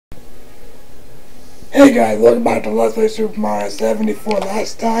Hey guys, welcome back to Let's Play Super Mario 74.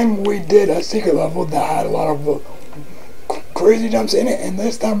 Last time we did a secret level that had a lot of crazy jumps in it, and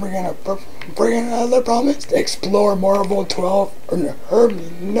this time we're gonna bring in another promise to explore more of World 12,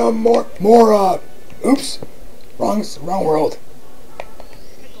 oops, wrong world.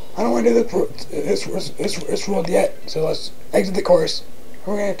 I don't want to do this world yet, so let's exit the course.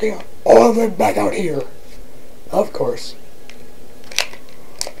 We're gonna take all the way back out here, of course.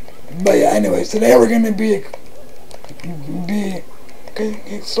 But yeah, anyways, today we're gonna be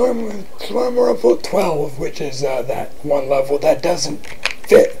exploring more of World 12, which is that one level that doesn't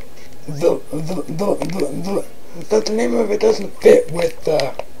fit the name of it doesn't fit with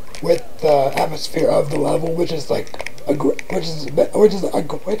the atmosphere of the level, which is like a grassland,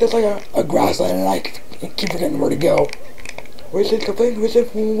 and I keep forgetting where to go. Which is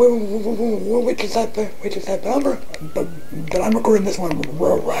that number? But I'm recording this one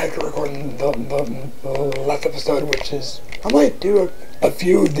right after recording the last episode, which is I might do a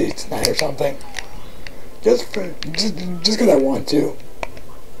few of these tonight or something, just because I want to,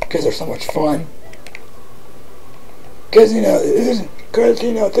 because they're so much fun. Because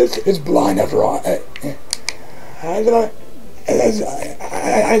this is blind after all.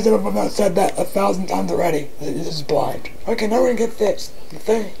 I've said that 1,000 times already. This is blind. Okay, now we're gonna get this.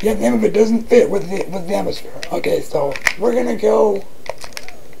 The name of it doesn't fit with the atmosphere. Okay, so we're gonna go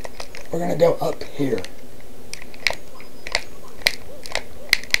up here.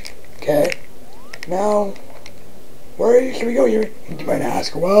 Okay. Now, where should we go? You might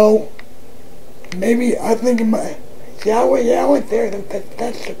ask. Well, maybe I think it might. Yeah, I went there.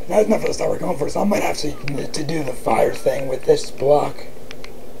 That's not for the start we're going for, so I might have to do the fire thing with this block.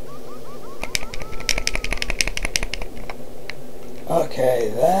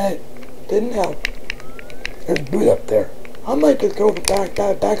 Okay, that didn't help. There's boot up there. I might just go back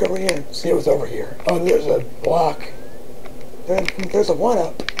over here and see what's over here. Oh, there's a block. There's a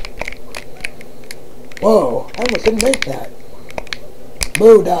one-up. Whoa, I almost didn't make that.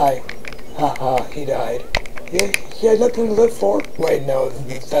 Boo, die. Haha, he died. Yeah, he has nothing to live for. Wait, no,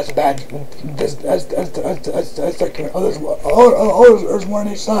 that's bad. That's like, there's one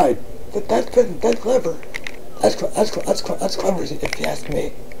on each side. That's clever. That's clever, if you ask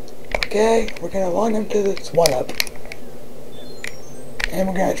me. Okay, we're gonna log them to this one up, and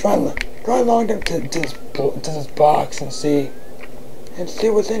we're gonna try log them to this box and see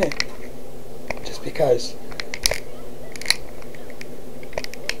what's in it. Just because.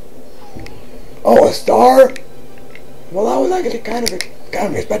 Oh, a star? Well, I was actually kind of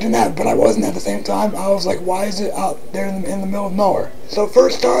expecting that, but I wasn't at the same time. I was like, why is it out there in the middle of nowhere? So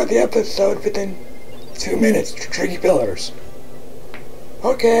first star of the episode within 2 minutes, Tricky Pillars.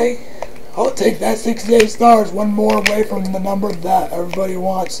 Okay, I'll take that 68 stars, one more away from the number that everybody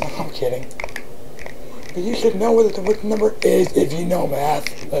wants. I'm kidding. But you should know what the number is if you know math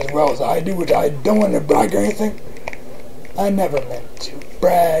as well as I do, which I don't want to brag or anything. I never meant to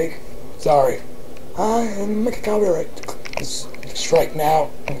brag. Sorry. Make a copyright strike now.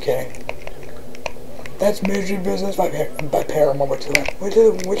 I'm kidding. That's Misery Business by Paramore to it, which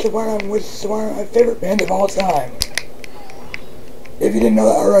is one of my favorite bands of all time. If you didn't know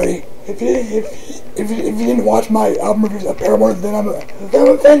that already, if you didn't watch my album reviews of Paramore, then I'm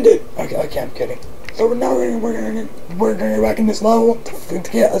offended. Okay, I'm kidding. So now we're gonna go back in this level to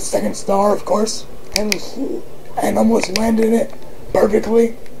get a second star, of course, and almost landed it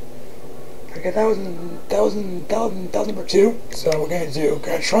perfectly. Okay, that was number 2. So we're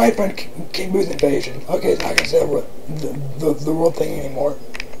gonna try and find King Boo's invasion. Okay, it's not gonna say the world thing anymore.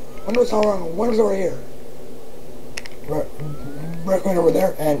 Wonder what's all wrong. Wonder's over here. Red coin over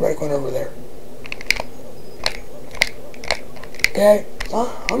there and red coin over there. Okay,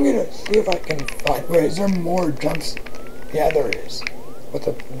 so I'm gonna see if I can find. Wait, is there more jumps? Yeah, there is. What's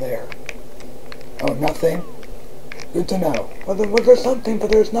up there? Oh, nothing. Good to know. Well, there's something, but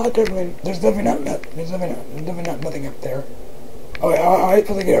there's definitely not nothing up there. Oh, I have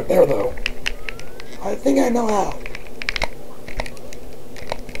to get up there though. I think I know how.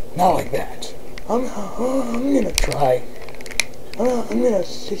 Not like that. I'm gonna try. I'm gonna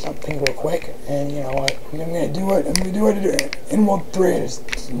see something real quick, and you know what? I'm gonna do what in World 3 and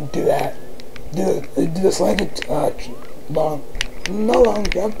just do that. Do the slanted long. No long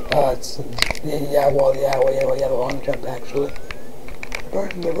jump. The long jump actually.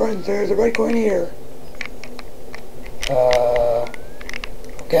 There's a red coin here.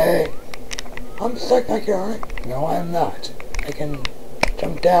 Okay. I'm stuck back here, aren't I? No, I'm not. I can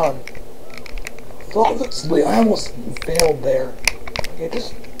jump down. Flawlessly. I almost failed there. Okay,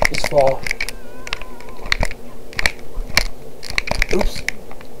 just fall. Oops.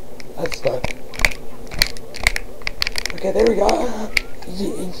 That's stuck. Okay, there we go.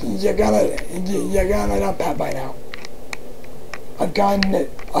 You got it up pat by now. I've gotten it.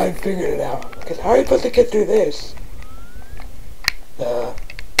 I've figured it out. Because how are you supposed to get through this?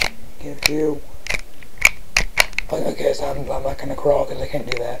 Give you. Okay, so I'm not gonna crawl because I can't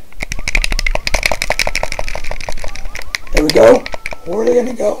do that. There we go. Where are they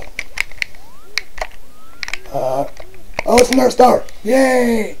gonna go? Oh, it's another star.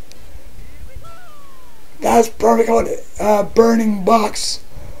 Yay! That's probably called burning box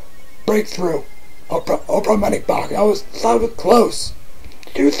breakthrough. Or problematic box. I was close.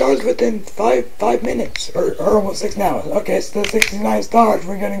 2 stars within 5 minutes, or almost 6 now. Okay, so 69 stars.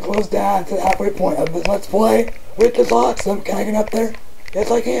 We're getting close down to the halfway point of this Let's Play with the box. Can I get up there? Yes,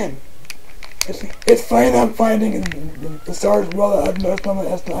 I can. It's funny that I'm finding the stars. Well, I've noticed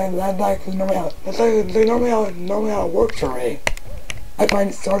that's normally how it works for me. I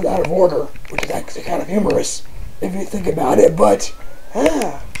find stars out of order, which is actually kind of humorous if you think about it. But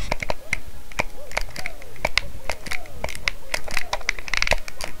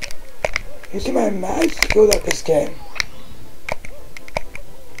you see my mad skill at this game.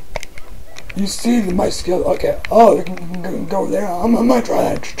 You see my skill. Okay. Oh, you can go over there. I'm gonna try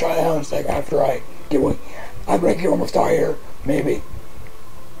that out in a second after I get one. I'm gonna get one more star here, maybe.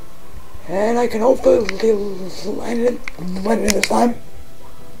 And I can hopefully land it in this time.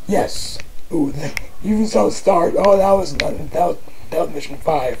 Yes. Ooh, you even saw the star. Oh, that was mission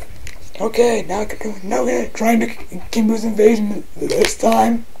 5. Okay, now we're trying to Kimbu's invasion this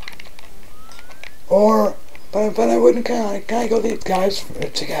time. Or, but I wouldn't kind of go these guys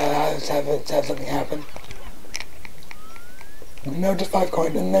to have something happen. No, just 5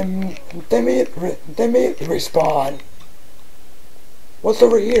 coins, and then they may respawn. What's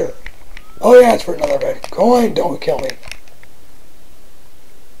over here? Oh yeah, it's for another red coin. Don't kill me.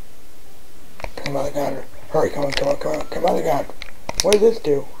 Come on the gun. Hurry, come on the gun. What does this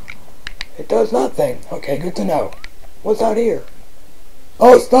do? It does nothing. Okay, good to know. What's out here?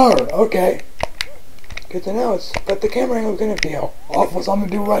 Oh, star. Okay. Good to know. But the camera angle is gonna be awful, so I'm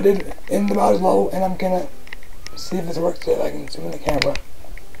gonna do what I did in the mouse low, and I'm gonna see if this works. So I can zoom in the camera.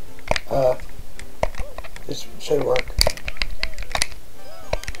 This should work.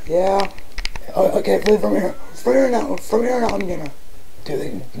 Yeah. Oh, okay. From here on out, I'm gonna do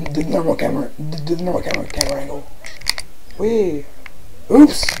the normal camera. Do the normal camera angle. Wee.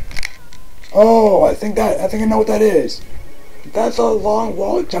 Oops. Oh, I think I know what that is. That's a long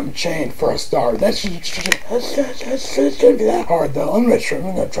wall jump chain for a star. That shouldn't be that hard though. I'm gonna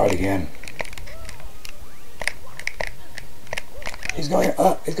try it again. He's going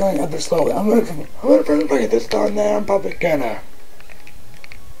up there slowly. I'm gonna get this star, and then I'm probably gonna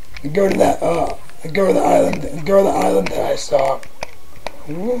go to the island that I saw.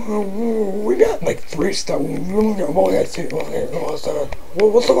 We got like 3 stars. We only got 2.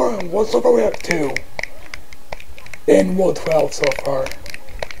 So far we have 2. In World 12 so far.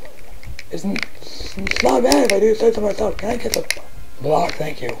 It's not bad if I do say so myself. Can I get the block?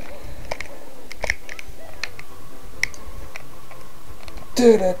 Thank you.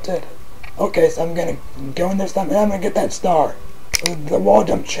 Okay, so I'm gonna go in this time and I'm gonna get that star. The wall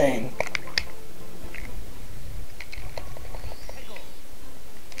jump chain.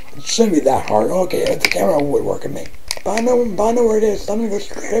 It shouldn't be that hard. Okay, the camera would work at me. But I know where it is, so I'm gonna go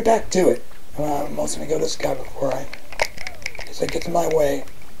straight back to it. I'm also gonna go to this guy before I get in my way.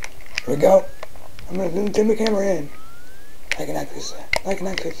 Here we go. I'm gonna zoom the camera in. I can actually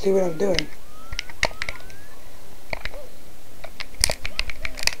see what I'm doing.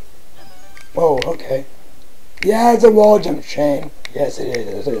 Whoa, okay. Yeah, it's a wall jump chain. Yes, it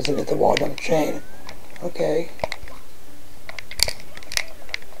is. It's a wall jump chain. Okay.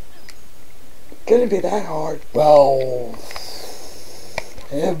 Couldn't be that hard. Well,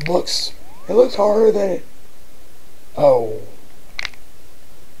 it looks harder than it. Oh.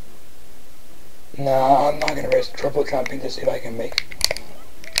 Nah, I'm not gonna risk triple jumping to see if I can make.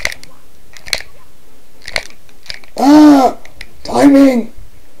 Ah! Timing!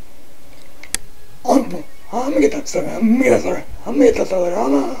 I'm gonna get that star. I'm gonna get that star later.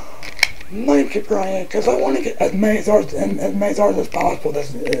 I'm not gonna keep trying because I want to get as many stars as possible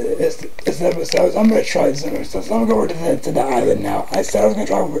this episode. So I'm gonna try this episode. So I'm gonna go over to the island now. I said I was gonna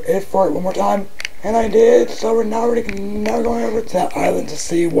try it for it one more time, and I did. So we're now going over to that island to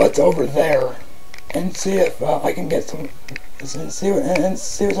see what's over there, and see if I can get some, see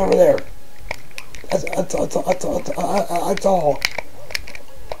what's over there. That's all.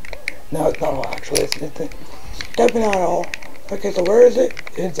 No, it's not all, actually. It's definitely not all. Okay, so where is it?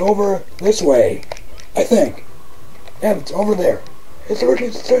 It's over this way, I think. Yeah, it's over there.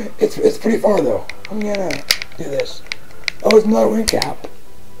 It's pretty far, though. I'm gonna do this. Oh, it's another wing cap.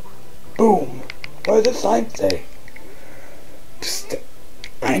 Boom. What does this sign say? Psst.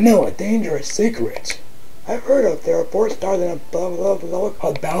 I know a dangerous secret. I've heard of there are 4 stars in a blah blah blah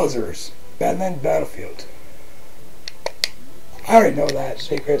called Bowser's Badlands Battlefield. I already know that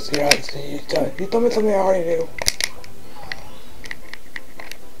secret, so you told me something I already knew.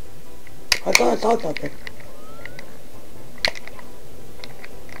 I thought I saw something.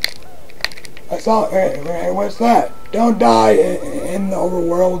 I saw it. What's that? Don't die in the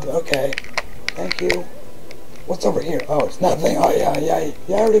overworld. Okay. Thank you. What's over here? Oh, it's nothing. Oh, yeah. I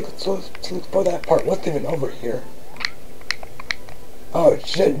already explore that part. What's even over here? Oh,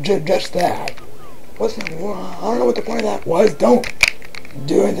 it's just that. I don't know what the point of that was. Don't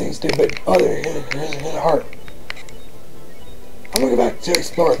do anything stupid. Oh, here's a heart. I'm gonna go back to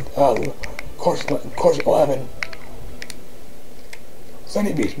explore course 11.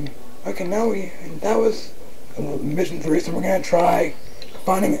 Sunny Beach. Okay, that was mission 3, so we're gonna try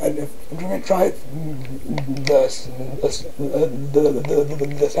finding. We're gonna try the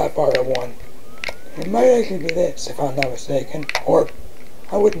Sapphire one. It might actually be this, if I'm not mistaken, or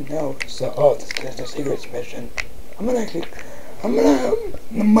I wouldn't know. So, oh, it's a secrets mission. I'm gonna actually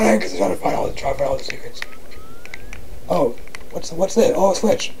try to find all the secrets. Oh, what's this? Oh, a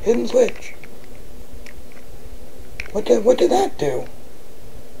switch, hidden switch. What did that do?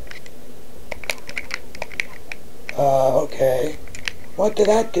 Okay. What did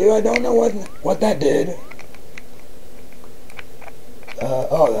that do? I don't know what that did.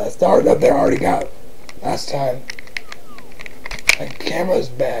 Oh, that started up there I already got last time. My camera's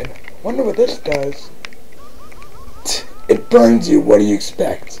bad. Wonder what this does. It burns you. What do you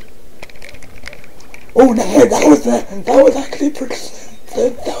expect? Oh, that was actually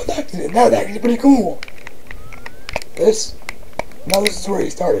pretty cool. Now this is where he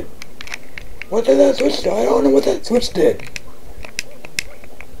started. What did that switch do? I don't know what that switch did.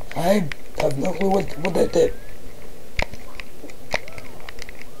 I have no clue what that did.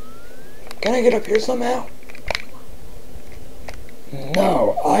 Can I get up here somehow?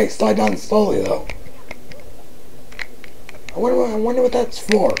 No, I slide down slowly though. I wonder what that's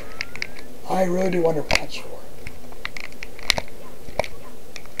for. I really do wonder what that's for.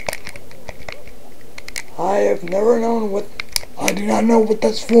 I have never known what. I do not know what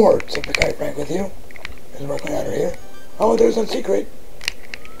that's for, to be quite frank with you. Is working out here. Oh, there's a secret.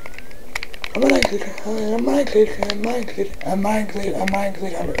 I'm gonna try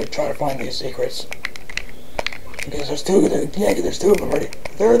to find these secrets. Because there's 2 of them. Yeah, there's 2 of them already.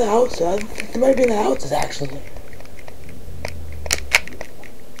 They're in the house. They might be in the houses, actually.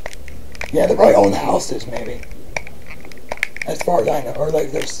 Yeah, they probably own the houses, maybe. As far as I know. Or,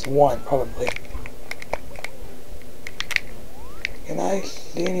 like, there's 1, probably. Can I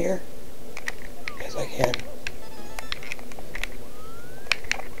see in here? Yes, I can.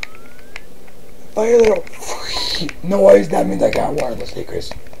 If I hear a little noise, that means I got one of the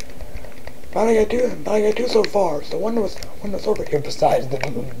secrets. But I got 2 so far. So wonder what's over here besides the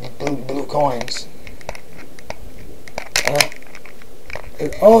blue coins.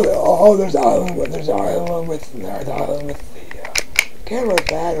 There's the island with the camera's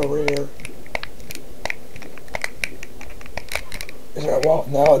bad over here. Is there a wall?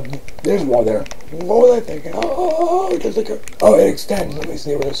 No, there's a wall there. What was I thinking? It extends. Let me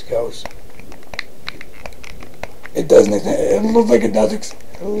see where this goes. It doesn't extend. It looks like it does. It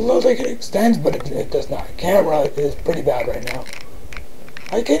looks like it extends, but it does not. Camera is pretty bad right now.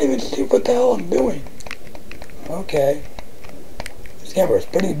 I can't even see what the hell I'm doing. Okay. This camera is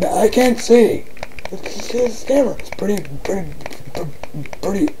pretty bad. I can't see. This camera is pretty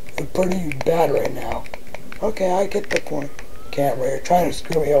bad right now. Okay, I get the point. Camera, you're trying to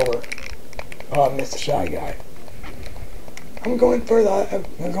screw me over. Oh, I missed the Shy Guy. I'm going for either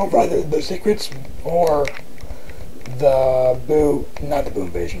the secrets or the not the Boo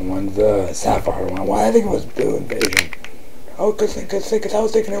Invasion one, the Sapphire one. Why I think it was Boo Invasion. Oh, cause I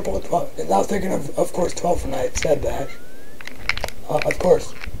was thinking of 12. I was thinking of course 12 when I said that. Of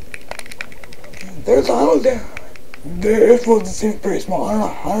course. There's a house there. This one seems pretty small. I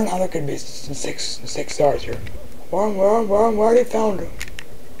don't know how there could be six stars here. We already found them.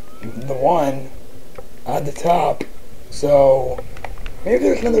 The one at the top. So maybe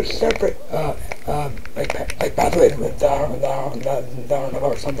there's another separate like pathway down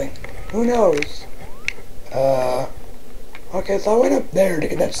or something. Who knows? Okay, so I went up there to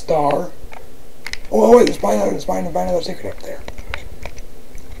get that star. Oh wait, there's probably another secret up there.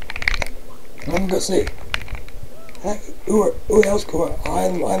 Let me go see. Ooh, that was cool. I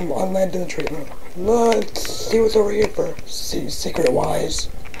landed in the tree. Let's see what's over here for secret-wise.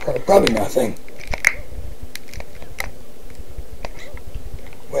 Probably nothing.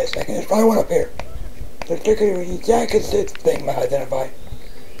 Wait a second, there's probably one up here. Yeah, I can see its thing might identify.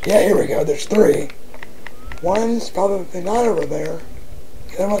 Yeah, here we go, there's 3. One's probably not over there.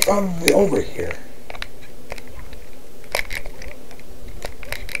 The other one's probably over here.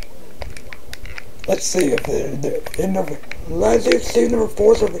 Let's see if let's see if number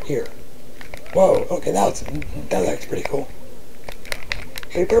 4's over here. Whoa, okay, that's actually pretty cool.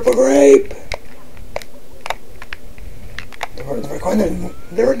 Big purple grape!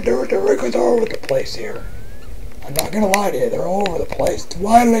 The records are all over the place here. I'm not gonna lie to you, they're all over the place.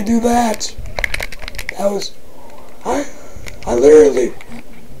 Why did I do that? That was... I literally...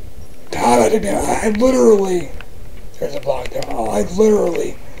 God, I literally... There's a block there. Oh, I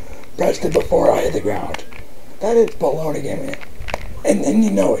literally pressed it before I hit the ground. That is baloney, game. And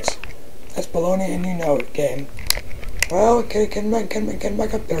you know it. That's baloney and you know it, game. Well, okay, get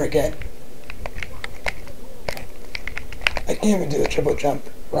back up there again. I can't even do the triple jump,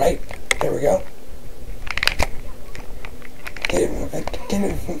 right? There we go. Can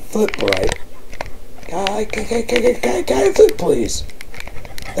you flip right? Can I flip, please?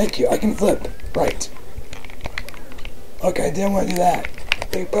 Thank you, I can flip. Right. Okay, I didn't want to do that.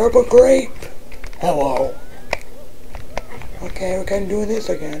 Big purple grape. Hello. Okay, I'm doing this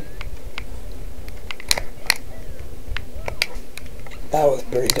again. That was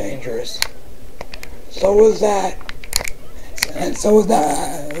pretty dangerous. So was that. And so was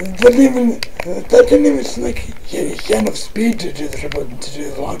that. That didn't even like he had enough speed to do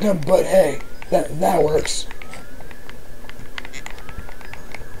the long jump, but hey, that works.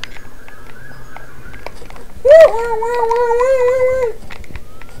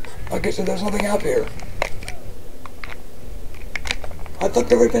 Okay, so there's nothing up here. I thought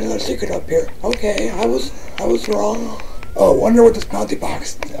there would have been another secret up here. Okay, I was wrong. Oh, wonder what this bounty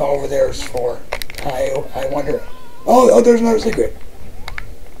box over there is for. I wonder. Oh, there's another secret.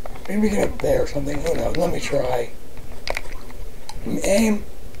 Maybe get up there or something. Who knows? Let me try. Aim.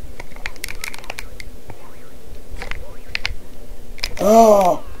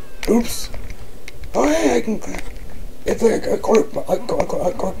 Oh, oops. Oh, hey, I can. It's like a cork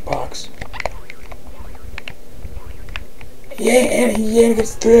box. Yeah, and it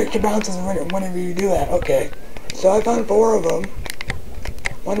gets 3 extra bounces whenever you do that. Okay. So I found 4 of them.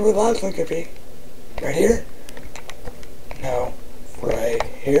 Wonder where the last one could be. Right here? No. Right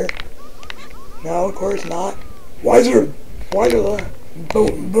here? No, of course not. Why is there lava? I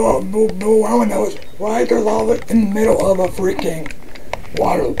want to know why is there lava in the middle of a freaking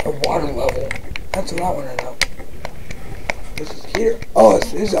water level? That's what I want to know. This is here. Oh,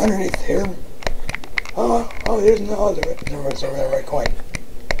 it's underneath here. Oh, there's no other. There's over there, red coin.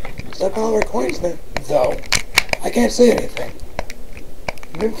 Step on the red coins then, though. I can't see anything.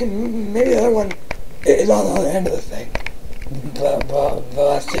 Maybe the other one is on the other end of the thing. The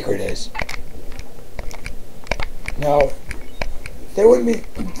last secret is. No. They wouldn't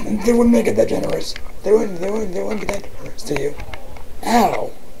make it that generous. They wouldn't be that generous to you.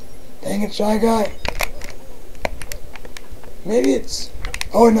 Ow. Dang it, Shy Guy. Maybe it's...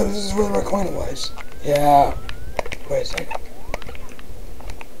 Oh no, this is where the red coin was. Yeah. Wait a second.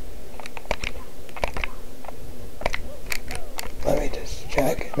 Let me just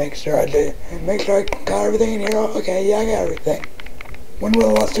check. Make sure I got everything in here. Okay, yeah, I got everything. Wonder where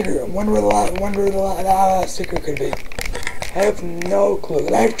the last secret could be. I have no clue.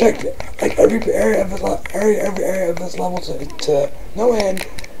 And I've checked like every area of this level to no end.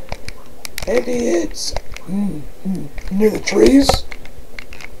 Maybe it's near the trees?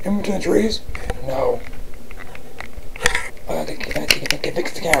 In between the trees? No. I can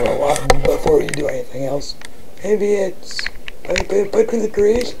fix the camera before you do anything else. Maybe it's between the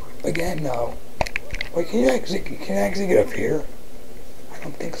trees? Again, no. Wait, can you actually get up here? I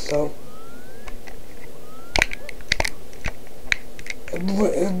don't think so. It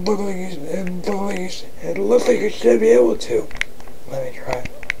looks like you should be able to. Let me try.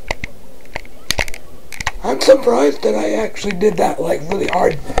 I'm surprised that I actually did that like really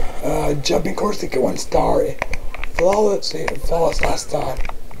hard jumping course to get 1 star flawless last time.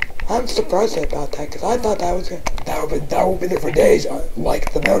 I'm surprised about that because I thought that would be there for days,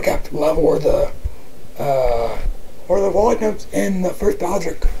 like the Metal Cap level or the wall jumps in the first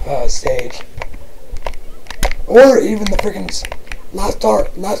Bowser stage, or even the freaking last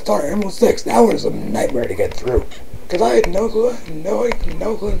star Emerald 6. That was a nightmare to get through because I had no clue, no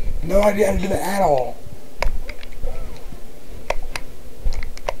idea how to do that at all.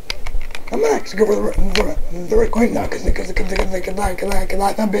 I'm gonna actually go for the red coin now because I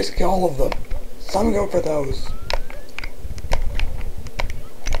found basically all of them. So I'm gonna go for those.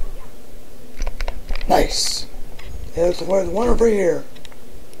 Nice. There's one over here.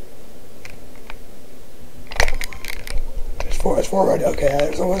 it's forward. Okay,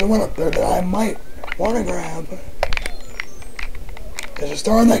 there's always one up there that I might want to grab. There's a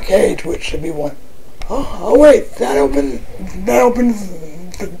star in that cage, which should be one. Oh wait, that opens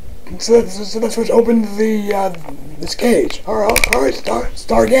so that's what opens this cage. Alright,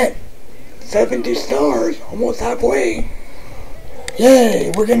 star again. 70 stars, almost halfway.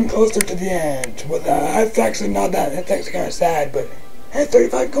 Yay, we're getting closer to the end. Well, that's actually not that. That's actually kind of sad, but hey,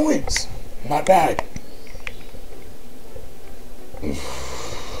 35 coins. Not bad.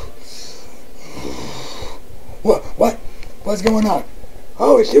 What's going on?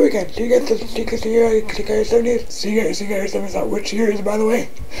 Oh, it's you again. So you got your 70s? So you got your 70s. Which year is it, by the way?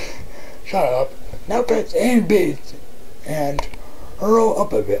 Shut up. Now press A and B and hurl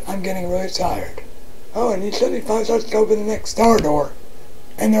up a bit. I'm getting really tired. Oh, and you 75 stars to open the next star door.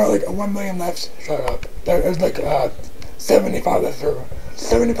 And there are like 1 million left. Shut up. There's like 75 left or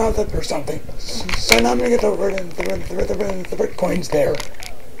something. So now I'm gonna get the red coins there.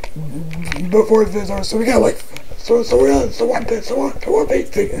 Before this, so we got like one page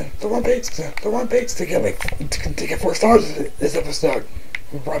to get like to get 4 stars this episode.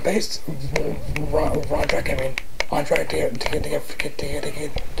 Wrong track. I mean, on track to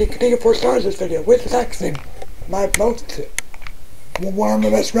get 4 stars this video, which is actually my most one of my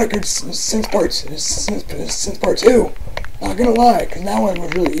best records since part 2. Not gonna lie, because that one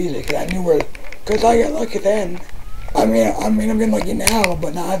was really easy. Because I knew where, because I got lucky then. I mean, I'm getting lucky now,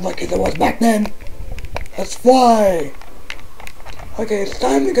 but not as lucky as I was back then. Let's fly. Okay, it's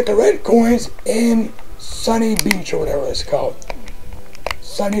time to get the red coins in Sunny Beach or whatever it's called.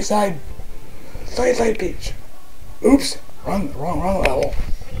 Sunnyside Beach. Oops, wrong level.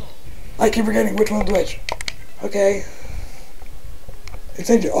 I keep forgetting which one's which. Okay. It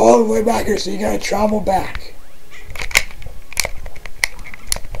sends you all the way back here, so you gotta travel back.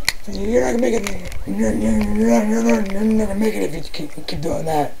 You're not gonna make it. You're not gonna make it if you keep doing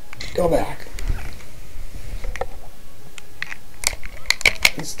that. Go back.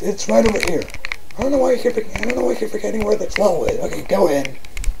 It's right over here. I don't know why you keep forgetting where this level is. Okay, go in.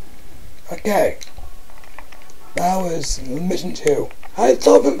 Okay. That was mission 2. I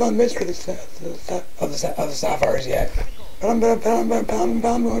still haven't found mystery of the sapphires yet. But I'm going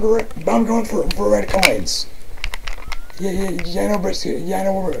for red coins. Yeah, I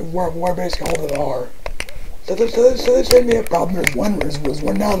know where basically all of them are. So this shouldn't be a problem. There's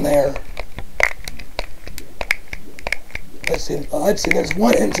one down there. Let's see, there's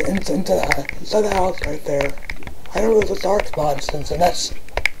one inside the house right there. I know there's a dark spot, so that's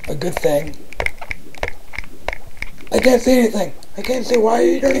a good thing. I can't see anything. I can't see. Why are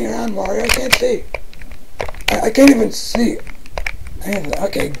you turning around, Mario? I can't see. I can't even see.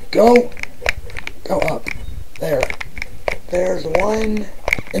 Okay, go up. There. There's one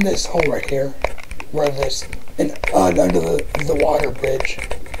in this hole right here, where this, under the water bridge.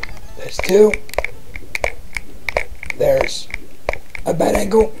 There's 2. There's a bad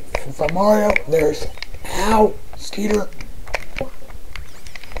angle from Mario. There's Skeeter.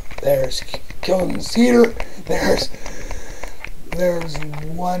 There's killing Skeeter. There's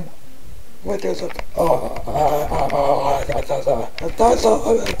one. What there's a I thought I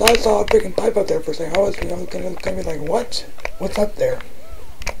saw a freaking pipe up there for a second. I was gonna be like, what? What's up there?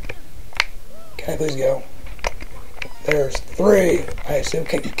 Can I please go? There's 3. I assume.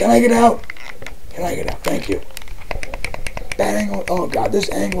 Can I get out? Can I get out? Thank you. Bad angle. Oh god, this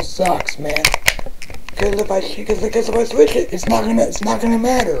angle sucks, man. Because if I switch it, it's not gonna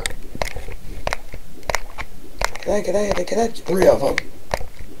matter. That's 3 of them.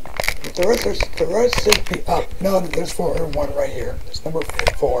 The rest should be up. No, there's 1 right here. There's number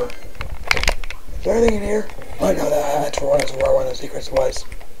 4. Is there anything in here? Oh no, that's where one of the secrets was.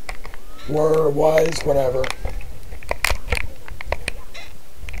 Whatever.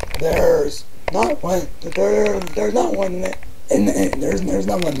 There's not one. There's not one in it. There's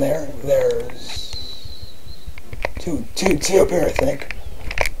not one there. There's two up here, I think.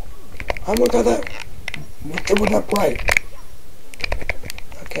 I'm looking at that. Triple up right.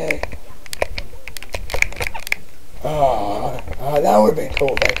 Okay. That would have been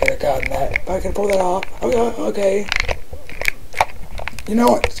cool if I could have gotten that. If I can pull that off. Okay. You know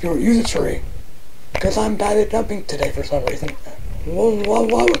what? Screw it. Use a tree. Because I'm bad at jumping today for some reason. Well,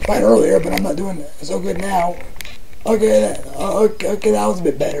 I was fine earlier, but I'm not doing it so good now. Okay, that was a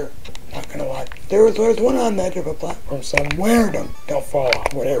bit better. Not gonna lie. There's one on the edge of a platform somewhere. Don't fall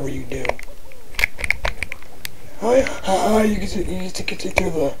off, whatever you do. Oh yeah, you can see through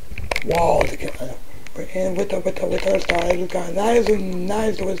the wall to get and with the stars.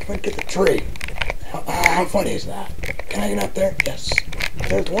 That was went to the tree. How funny is that? Can I get up there? Yes.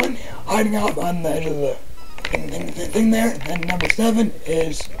 There's one hiding out on the edge of the thing there. And number 7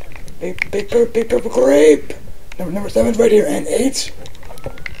 is Big Purple Grape. Number 7 is right here. And 8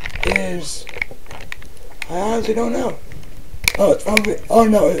 is... I honestly don't know. Oh, it's probably... Oh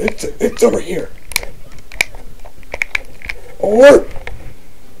no, it's over here. Or...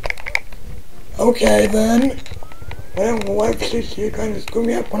 Okay then. Why is you trying to screw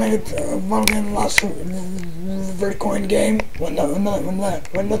me up when I hit one game in the last Verticoin game? When that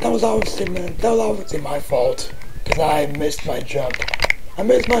was obviously my fault. Because I missed my jump. I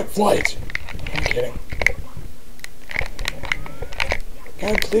missed my flight. I'm kidding.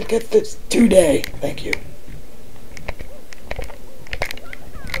 Can I please get this today? Thank you.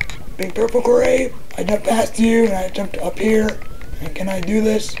 Big Purple Grape. I jumped past you and I jumped up here. And can I do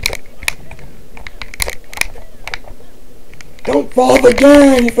this? Don't fall off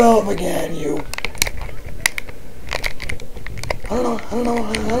again! You fell off again, you. I don't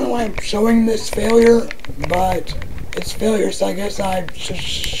know why I'm showing this failure, but it's failure, so I guess I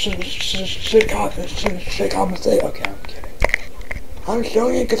should compensate. Okay, I'm kidding. I'm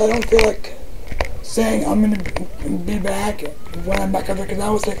showing it because I don't feel like saying I'm gonna be back when I'm back up there, because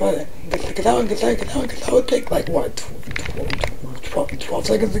that would take like what, 12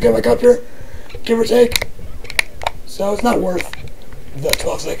 seconds to get back up here, give or take. So it's not worth the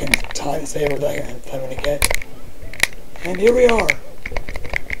 12 second time saver that I'm gonna get. And here we are.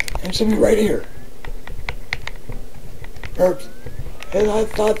 And it should be right here. Or, I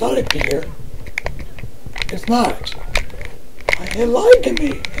thought it'd be here. It's not. It lied to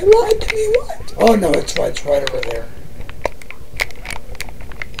me. It lied to me, what? Oh no, it's right over there.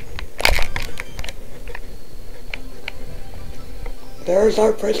 There's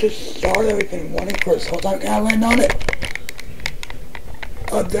our precious star that we've been wanting for this whole time. Can I land on it?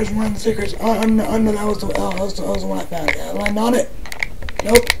 There's one of the secrets. Oh, no, that was the one I found. Can I land on it?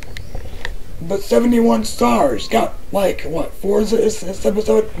 Nope. But 71 stars. Got, like, what, 4 this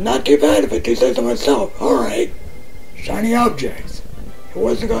episode? Not too bad if I do say so myself. Alright. Shiny objects. It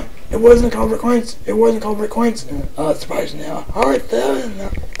wasn't called Recoins. It wasn't called Recoins. Surprisingly. Alright,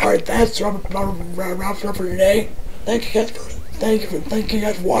 that's Ralph's for today. Thank you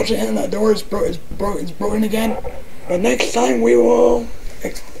guys for watching. And that door is broken again. But next time we will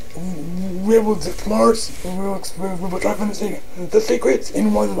explore. We will try to find the secrets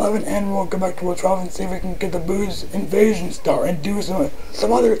in World 11, and we'll go back to World 12 and see if we can get the Boo's invasion star and do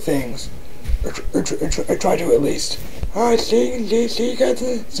some other things, or try to at least. All right, see you guys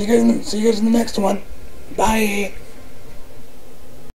in the next one. Bye.